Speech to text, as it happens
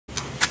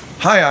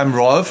Hi, I'm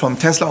Rolf from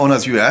Tesla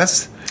Owners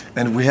US,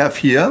 and we have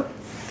here...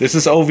 This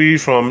is OV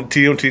from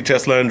TMT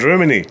Tesla in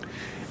Germany.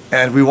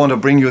 And we want to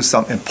bring you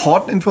some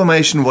important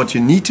information what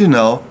you need to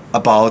know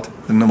about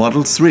the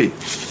Model 3.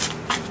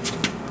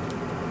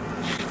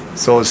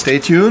 So stay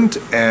tuned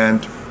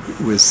and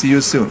we'll see you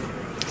soon.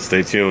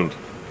 Stay tuned.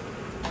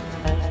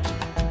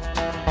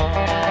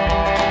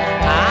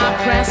 I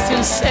pressed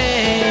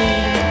insane.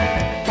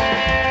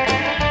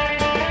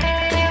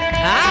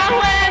 I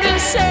went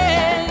insane.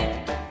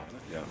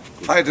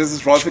 Hi, this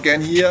is Rolf again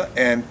here,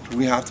 and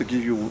we have to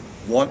give you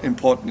one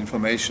important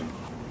information.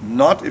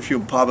 Not if you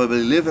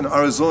probably live in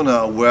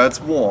Arizona where it's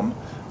warm,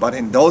 but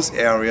in those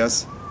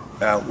areas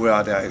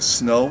where there is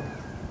snow,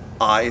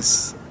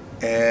 ice,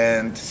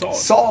 and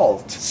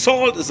salt.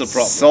 Salt is the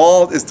problem.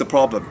 Salt is the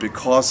problem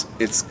because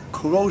it's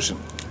corrosion.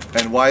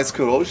 And why is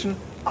corrosion?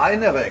 I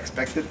never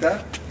expected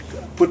that.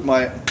 Put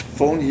my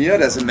phone here,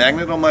 there's a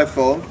magnet on my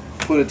phone,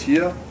 put it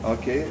here,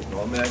 okay,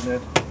 no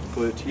magnet,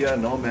 put it here,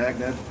 no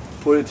magnet,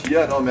 put it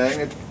here, no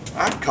magnet.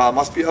 That car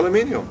must be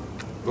aluminium,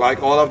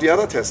 like all of the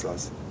other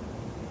Teslas.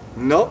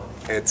 No,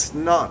 it's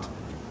not.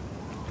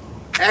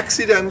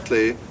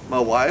 Accidentally, my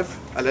wife,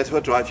 I let her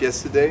drive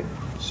yesterday,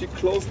 she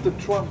closed the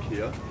trunk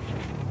here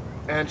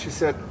and she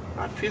said,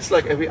 it feels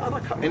like any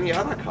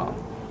other car.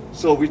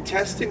 So we're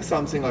testing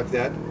something like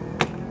that.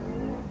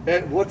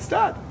 And what's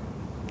that?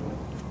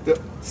 The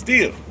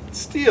Steel.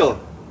 Steel.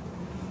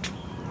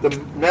 The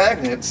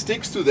magnet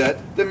sticks to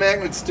that. The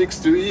magnet sticks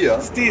to here.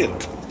 Steel.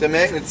 The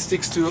magnet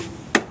sticks to...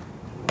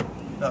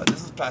 No,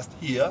 this is past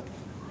here.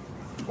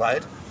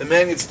 Right? The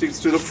magnet sticks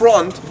to the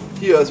front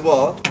here as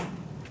well.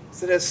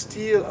 So there's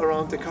steel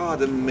around the car.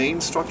 The main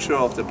structure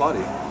of the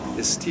body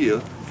is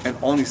steel, and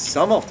only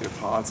some of the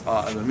parts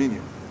are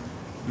aluminum.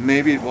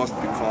 Maybe it was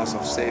because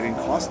of saving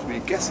cost. We're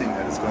guessing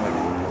that it's going to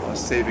be a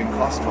saving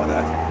cost for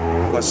that.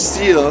 Because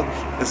steel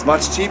is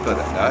much cheaper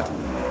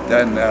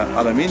than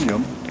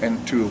aluminum,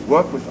 and to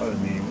work with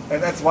aluminum.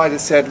 And that's why they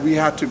said we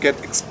had to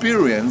get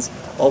experience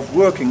of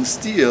working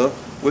steel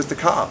with the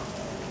car.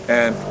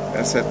 And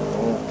I said,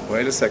 oh,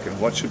 wait a second,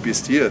 what should be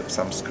steel?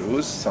 Some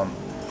screws, some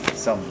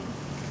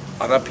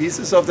other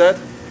pieces of that.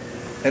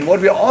 And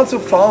what we also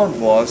found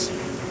was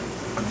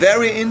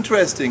very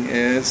interesting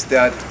is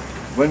that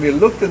when we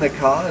looked in the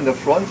car, in the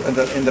front and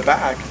in the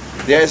back,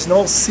 there is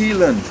no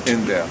sealant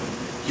in there.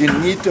 You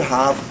need to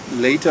have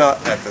later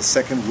at the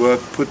second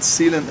work put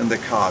sealant in the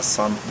car,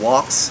 some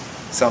wax,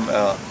 some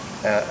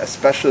a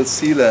special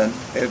sealant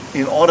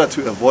in order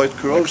to avoid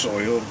corrosion.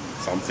 Wax oil,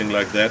 something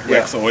like that. Yeah.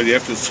 Wax oil, you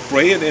have to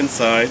spray it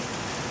inside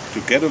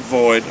to get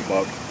avoid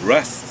about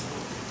rust.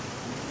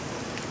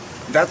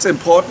 That's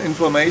important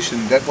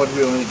information. That's what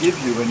we're going to give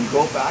you. When you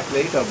go back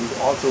later, we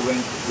also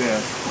went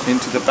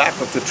into the back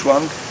of the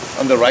trunk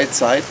on the right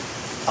side.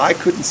 I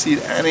couldn't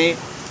see any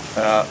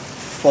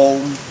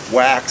foam,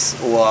 wax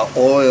or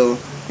oil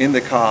in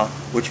the car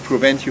which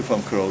prevent you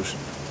from corrosion.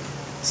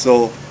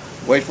 So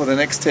wait for the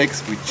next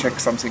takes, we check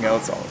something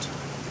else out.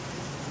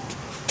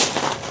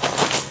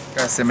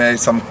 Guys, there may be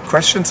some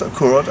questions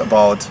occurred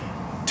about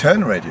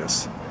turn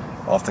radius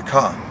of the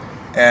car.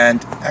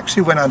 And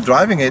actually when I'm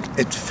driving it,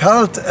 it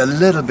felt a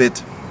little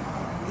bit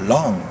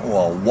long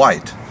or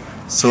wide.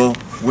 So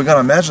we're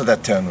gonna measure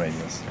that turn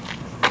radius.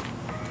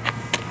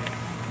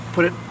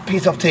 Put a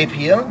piece of tape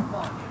here.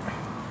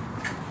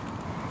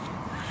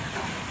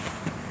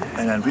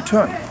 And then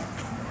return.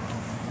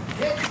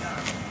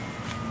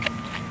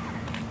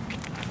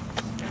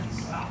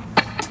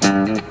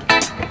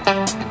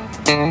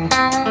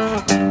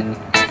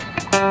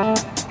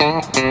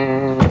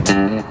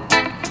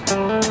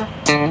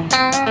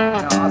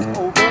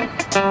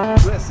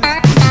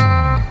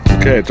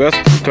 Okay,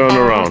 just turn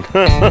around.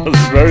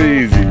 It's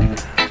very easy.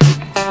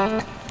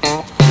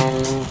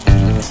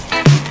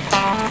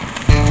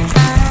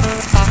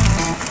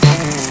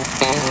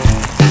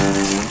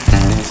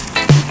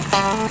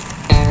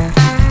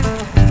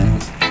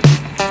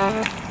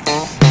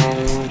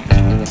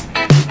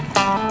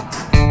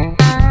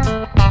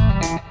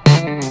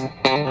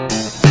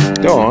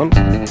 Go on.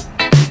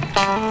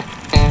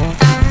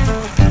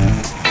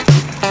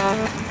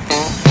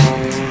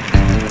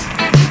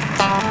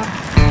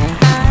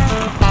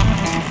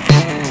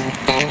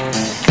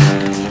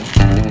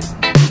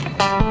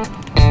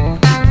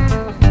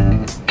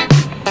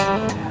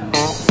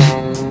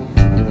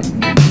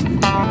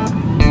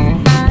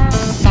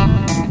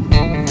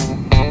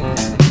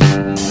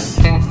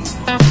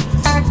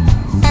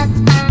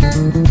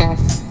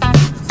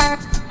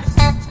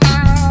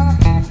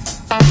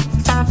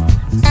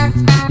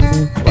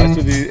 Weißt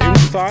du die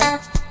Inchzahl?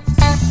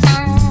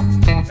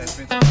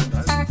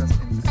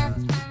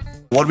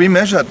 What we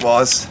measured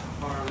was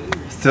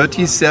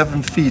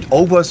 37 feet,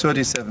 over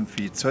 37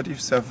 feet,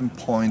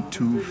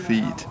 37.2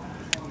 feet.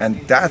 And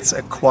that's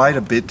quite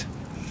a bit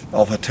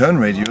of a turn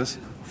radius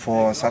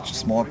for such a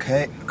small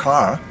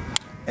car.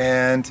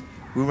 And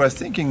we were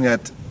thinking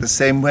that the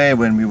same way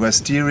when we were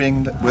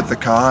steering with the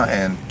car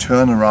and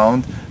turn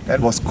around, that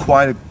was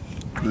quite a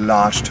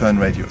large turn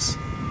radius.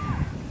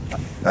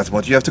 That's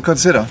what you have to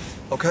consider.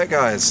 Okay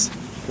guys,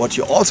 what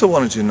you also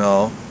wanted to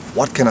know,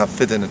 what can I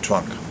fit in the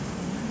trunk?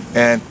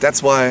 And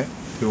that's why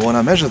we want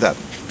to measure that.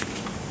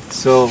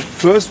 So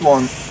first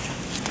one,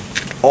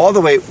 all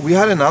the way, we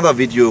had another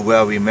video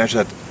where we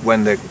measured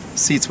when the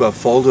seats were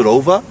folded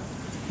over.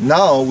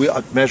 Now we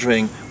are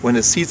measuring when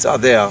the seats are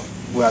there,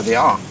 where they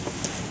are.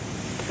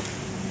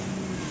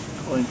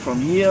 Going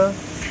from here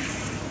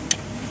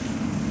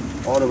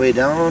all the way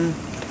down,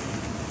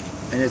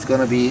 and it's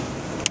gonna be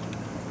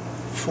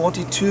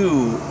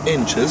 42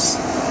 inches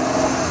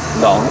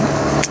long.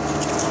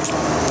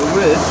 The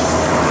width,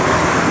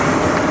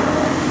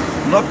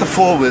 not the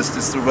full width,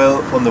 it's the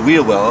well from the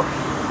wheel well,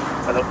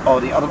 or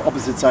the other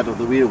opposite side of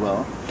the wheel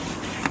well,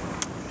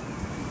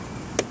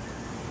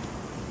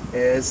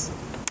 is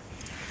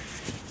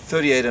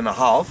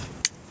 38.5,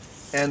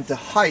 and the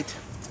height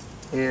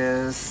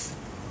is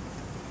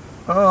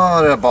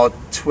about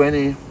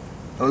 20,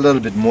 a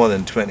little bit more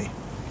than 20.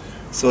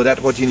 So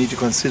that's what you need to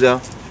consider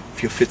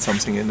if you fit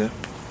something in the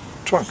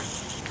trunk.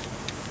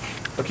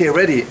 Okay,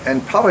 ready.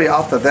 And probably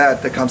after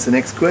that, there comes the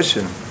next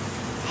question.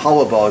 How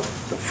about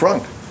the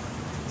front?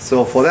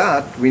 So for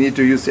that, we need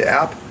to use the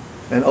app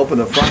and open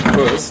the front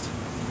first.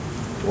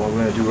 What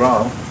we're going to do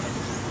wrong.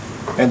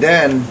 And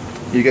then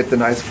you get the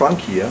nice front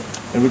here,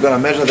 and we're going to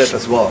measure that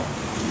as well.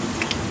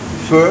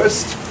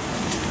 First,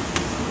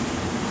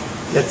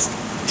 let's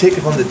take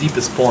it from the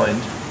deepest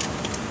point.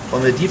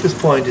 On the deepest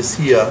point is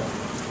here,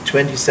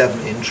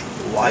 27-inch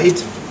wide,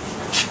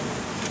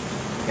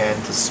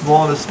 and the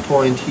smallest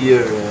point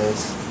here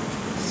is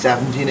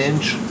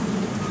 17-inch,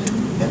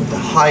 and the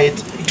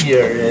height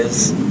here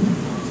is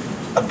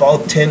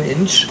about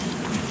 10-inch.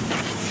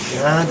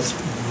 Yeah, this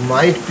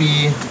might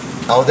be,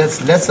 oh,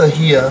 that's lesser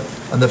here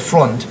on the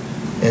front.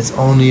 It's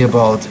only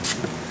about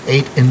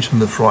 8-inch in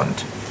the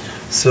front.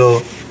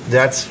 So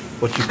that's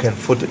what you can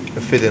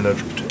fit in a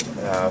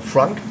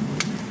front,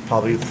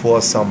 probably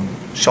for some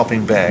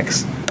shopping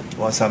bags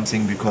or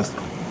something, because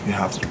you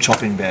have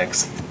shopping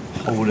bags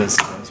holders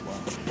as well.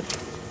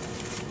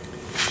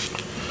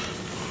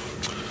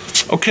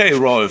 Okay,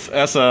 Rolf,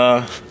 as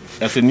a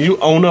new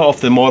owner of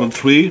the Model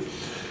 3,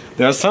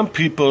 there are some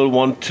people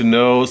want to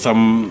know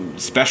some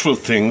special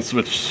things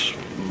which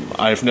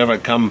I've never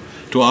come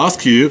to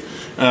ask you.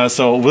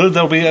 So will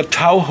there be a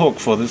tow hook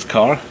for this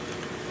car?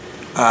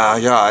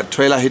 Yeah, a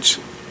trailer hitch,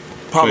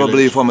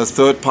 probably from a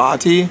third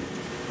party,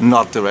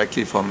 not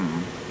directly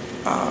from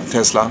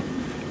Tesla.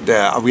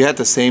 We had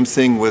the same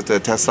thing with the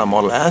Tesla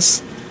Model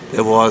S.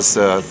 There was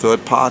a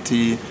third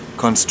party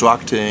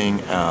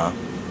constructing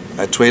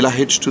a trailer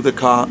hitch to the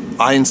car.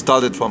 I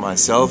installed it for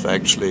myself,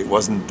 actually. It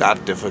wasn't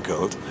that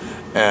difficult.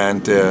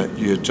 And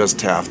you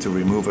just have to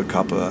remove a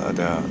couple of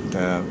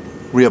the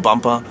rear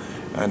bumper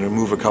and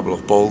remove a couple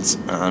of bolts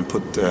and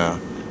put a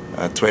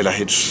trailer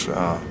hitch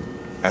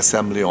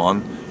assembly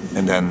on,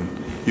 and then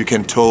you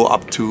can tow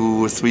up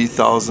to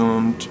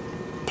 3,000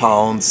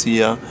 pounds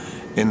here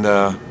in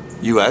the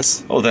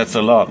US. Oh, that's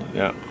a lot,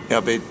 yeah. Yeah,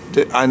 but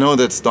I know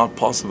that's not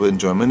possible in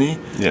Germany,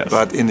 yes.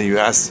 But in the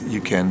US you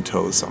can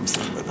tow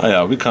something with that. Oh,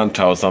 yeah, we can't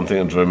tow something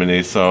in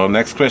Germany. So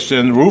next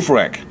question, roof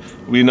rack.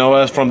 We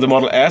know from the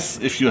Model S,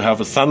 if you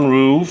have a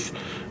sunroof,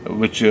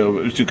 which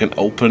you can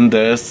open,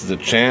 there's the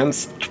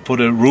chance to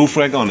put a roof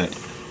rack on it.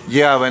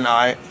 Yeah, when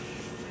I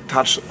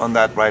touch on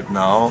that right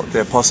now,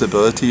 the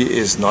possibility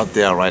is not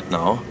there right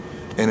now,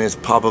 and it's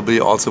probably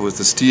also with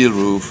the steel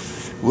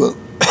roof will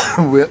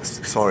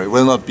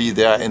not be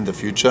there in the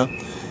future,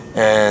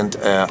 and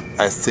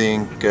I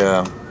think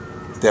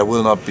there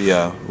will not be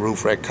a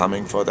roof rack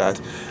coming for that,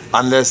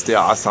 unless there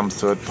are some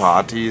third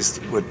parties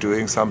who are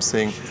doing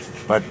something.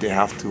 But they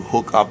have to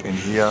hook up in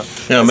here.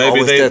 Yeah,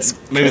 maybe they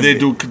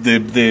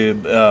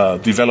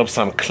develop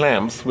some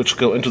clamps which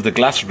go into the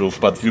glass roof,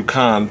 but you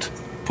can't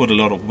put a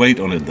lot of weight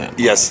on it then.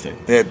 Yes,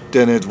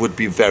 then it would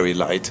be very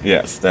light.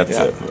 Yes, that's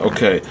it.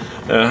 Okay.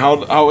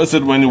 How is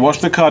it when you wash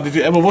the car? Did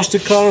you ever wash the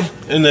car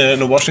in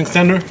a washing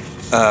center?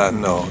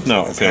 No.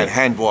 No. It's Okay.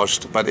 hand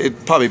washed, but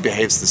it probably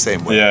behaves the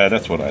same way. Yeah,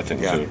 that's what I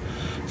think too.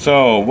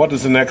 So, what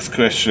is the next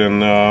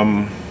question?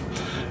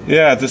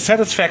 Yeah, the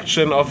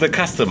satisfaction of the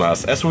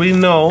customers. As we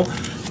know,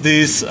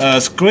 these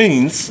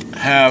screens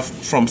have,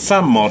 from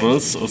some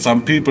models, or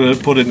some people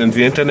put it in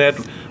the internet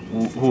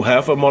who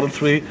have a Model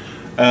 3,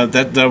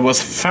 that there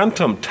was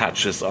phantom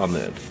touches on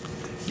it.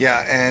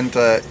 Yeah, and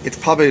it's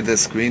probably the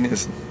screen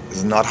is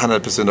not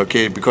 100%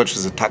 okay because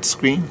it's a touch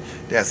screen.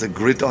 There's a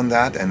grid on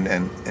that, and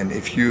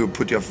if you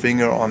put your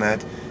finger on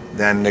it,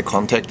 then the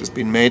contact has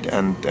been made,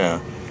 and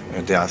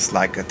there's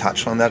like a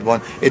touch on that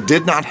one. It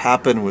did not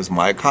happen with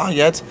my car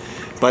yet.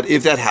 But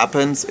if that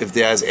happens, if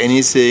there's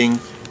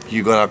anything,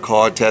 you're gonna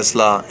call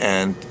Tesla,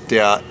 and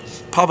they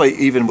probably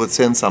even would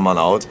send someone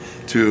out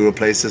to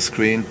replace the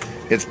screen.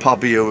 It's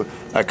probably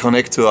a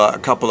connect to a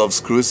couple of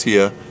screws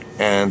here,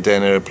 and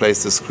then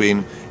replace the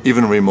screen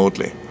even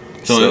remotely.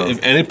 So if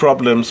any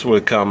problems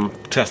will come,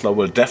 Tesla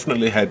will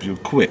definitely help you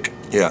quick.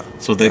 Yeah.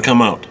 So they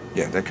come out.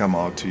 Yeah, they come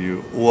out to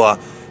you. Or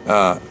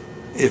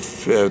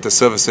if the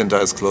service center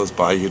is close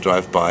by, you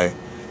drive by.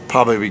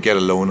 Probably we get a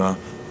loaner.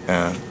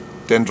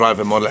 Then drive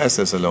a Model S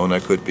as a loaner,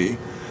 could be,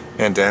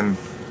 and then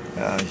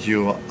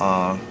you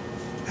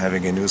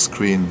having a new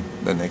screen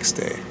the next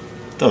day.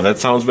 So that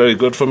sounds very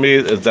good for me.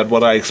 Is that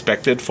what I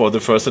expected for the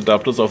first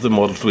adopters of the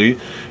Model 3?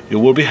 You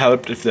will be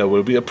helped if there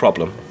will be a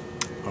problem.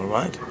 All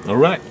right. All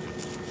right.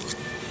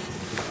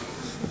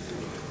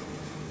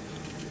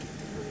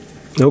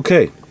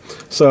 Okay,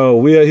 so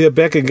we are here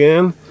back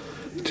again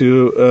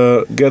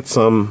to get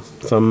some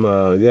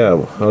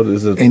how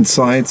is it?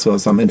 Insights or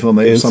some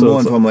information, some more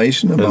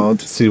information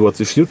about. See what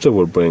the future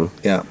will bring.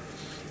 Yeah.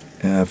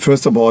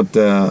 First about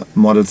the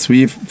Model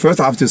 3. First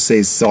I have to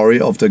say sorry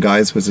of the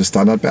guys with the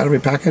standard battery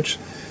package.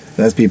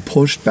 That's been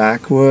pushed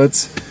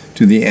backwards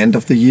to the end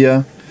of the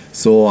year.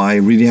 So I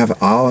really have,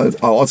 I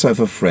also have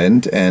a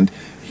friend and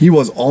he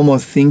was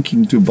almost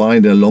thinking to buy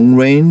the long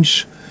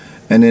range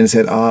and then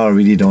said, I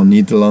really don't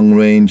need the long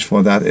range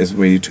for that, it's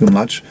really too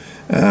much.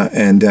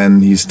 And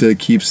then he still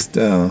keeps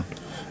the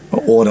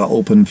order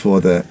open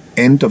for the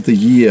end of the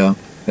year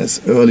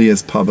as early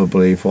as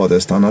probably for the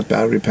standard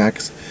battery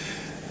packs.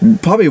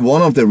 Probably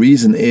one of the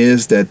reasons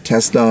is that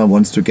Tesla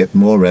wants to get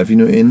more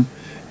revenue in,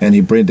 and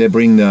they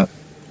bring the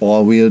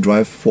all-wheel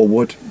drive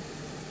forward.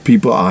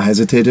 People are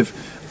hesitative.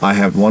 I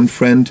have one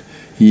friend.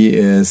 He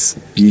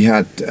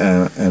had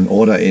an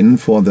order in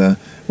for the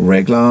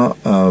regular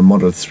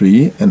Model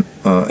 3,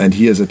 and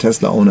he is a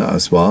Tesla owner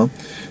as well.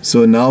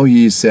 So now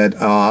he said,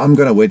 I'm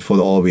gonna wait for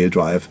the all-wheel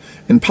drive,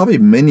 and probably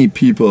many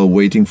people are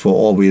waiting for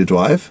all-wheel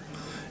drive.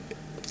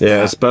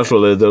 Yeah,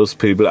 especially those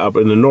people up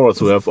in the north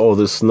who have all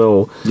this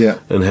snow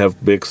and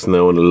have big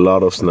snow and a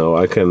lot of snow.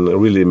 I can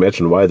really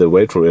imagine why they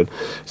wait for it.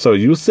 So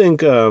you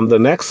think the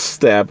next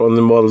step on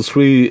the Model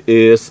 3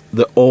 is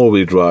the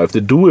all-wheel drive,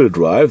 the dual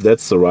drive,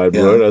 that's the right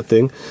word, I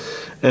think.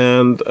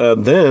 And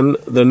then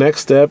the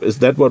next step is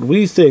that what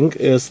we think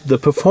is the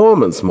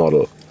performance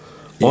model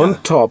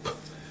on top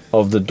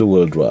of the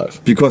dual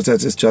drive. Because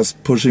that is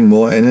just pushing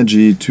more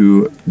energy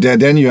to...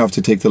 Then you have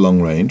to take the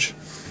long range,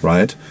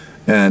 right?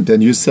 And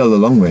then you sell the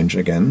long range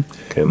again.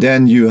 Okay.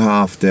 Then you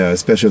have the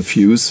special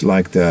fuse,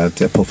 like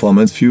the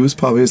performance fuse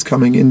probably is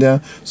coming in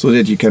there, so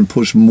that you can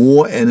push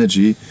more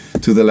energy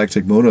to the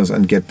electric motors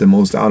and get the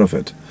most out of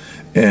it.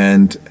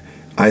 And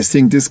I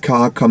think this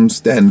car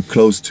comes then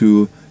close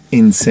to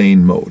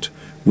insane mode,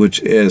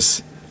 which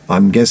is,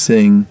 I'm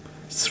guessing,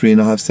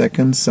 3.5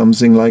 seconds,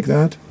 something like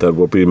that. That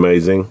would be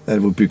amazing.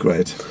 That would be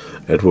great.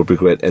 It would be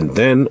great. And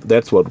then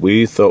that's what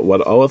we thought,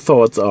 what our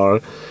thoughts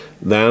are.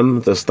 Then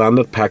the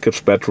standard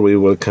package battery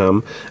will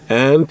come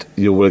and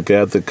you will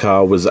get the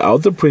car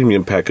without the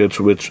premium package,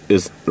 which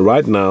is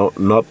right now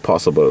not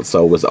possible.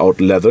 So without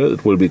leather,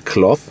 it will be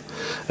cloth.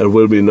 There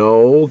will be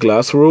no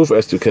glass roof,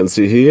 as you can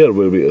see here. It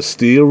will be a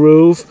steel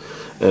roof.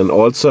 And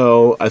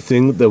also, I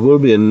think there will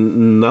be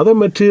another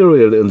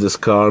material in this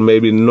car,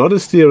 maybe not a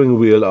steering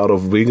wheel out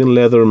of vegan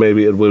leather,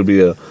 maybe it will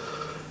be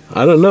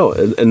I don't know,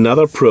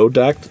 another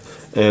product.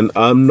 And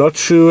I'm not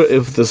sure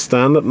if the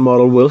standard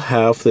model will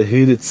have the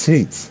heated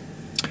seats.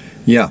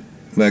 Yeah,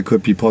 that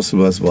could be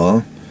possible as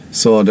well.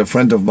 So the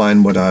friend of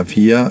mine, what I have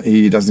here,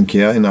 he doesn't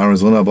care in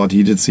Arizona about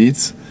heated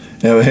seats.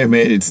 I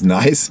mean, it's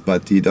nice,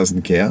 but he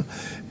doesn't care.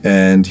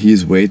 And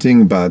he's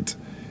waiting, but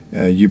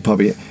you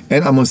probably...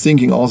 And I was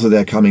thinking also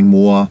there are coming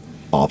more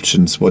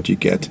options what you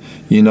get.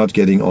 You're not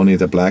getting only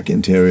the black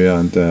interior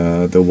and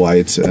the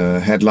white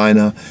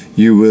headliner.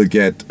 You will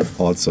get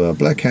also a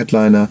black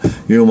headliner.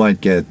 You might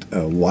get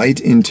a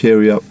white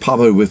interior,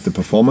 probably with the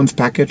performance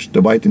package,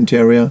 the white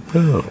interior.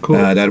 Oh, cool.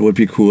 That would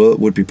be cool.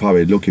 Would be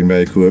probably looking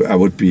very cool.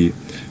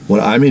 What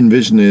I'm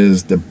envisioning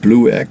is the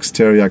blue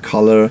exterior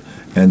color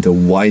and the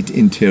white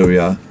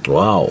interior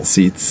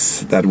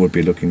seats. That would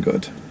be looking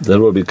good. That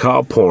would be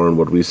car porn,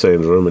 what we say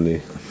in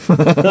Germany.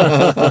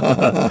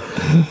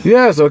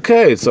 Yes,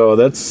 okay, so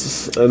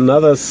that's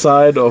another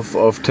side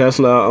of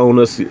Tesla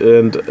owners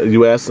and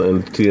US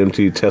and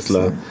TMT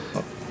Tesla.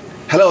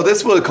 Hello,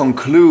 this will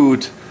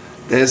conclude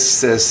this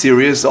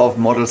series of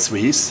Model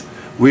 3s.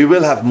 We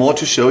will have more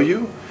to show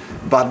you,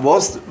 but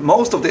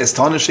most of the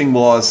astonishing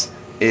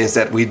is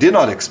that we did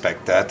not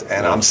expect that,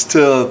 and I'm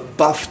still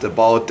buffed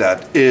about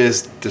that,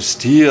 is the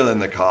steel in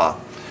the car.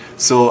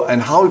 So,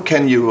 and how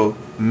can you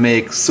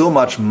make so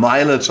much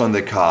mileage on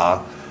the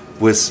car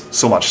with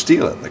so much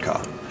steel in the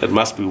car? It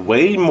must be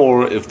way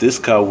more if this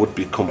car would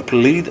be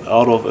complete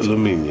out of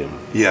aluminum.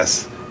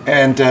 Yes,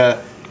 and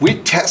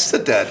we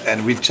tested that,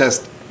 and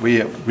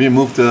we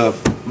removed the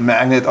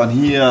magnet on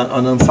here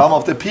and on some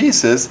of the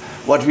pieces.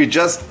 What we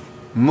just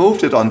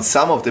moved it on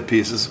some of the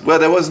pieces where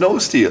there was no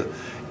steel,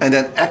 and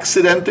then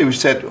accidentally we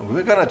said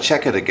we're gonna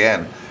check it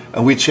again,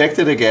 and we checked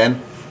it again,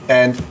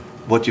 and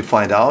what you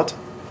find out,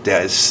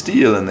 there is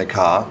steel in the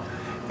car,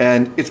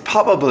 and it's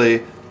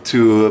probably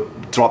to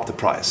drop the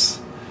price.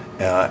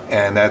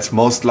 And that's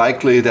most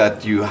likely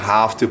that you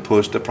have to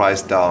push the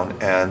price down,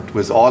 and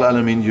with all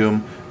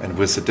aluminium and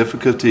with the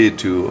difficulty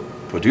to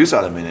produce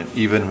aluminium,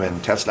 even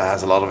when Tesla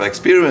has a lot of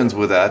experience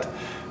with that,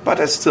 but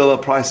there's still a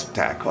price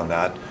tag on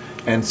that.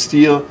 And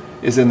steel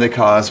is in the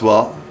car as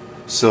well,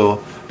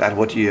 so that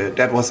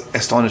was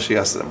astonishing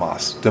us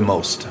the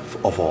most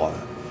of all.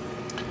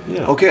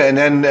 Yeah. Okay, and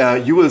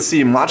then you will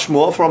see much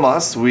more from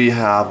us. We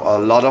have a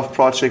lot of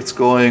projects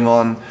going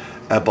on,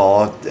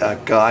 about a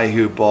guy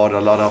who bought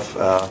a lot of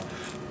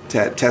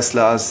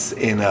Teslas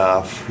in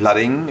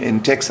flooding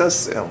in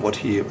Texas, what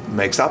he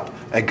makes up.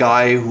 A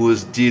guy who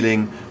is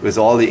dealing with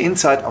all the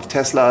inside of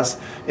Teslas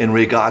in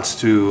regards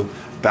to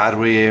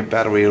battery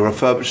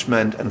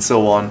refurbishment and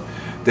so on.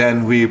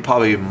 Then we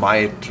probably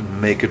might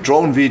make a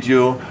drone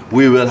video.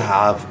 We will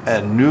have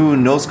a new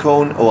nose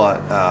cone or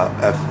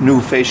a new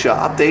fascia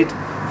update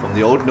from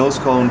the old nose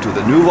cone to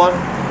the new one.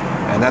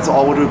 And that's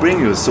all what we bring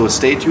you. So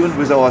stay tuned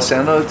with our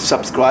channel,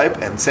 subscribe,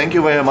 and thank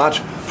you very much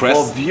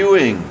for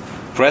viewing.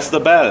 Press the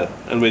bell,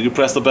 and when you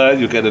press the bell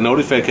you get a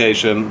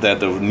notification that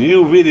the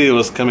new video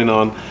is coming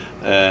on,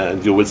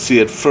 and you will see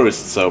it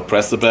first. So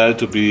press the bell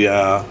to be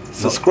a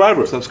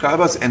subscriber.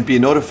 Subscribers and be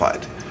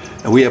notified.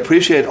 And we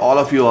appreciate all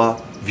of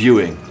your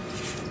viewing.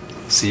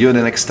 See you in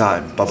the next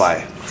time. Bye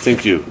bye.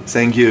 Thank you.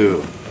 Thank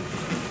you.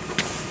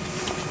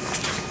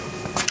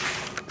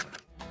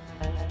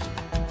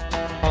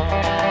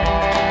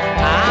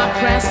 I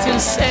pressed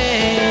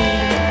insane.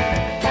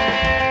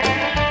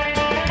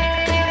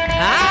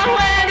 I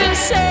went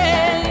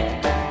insane.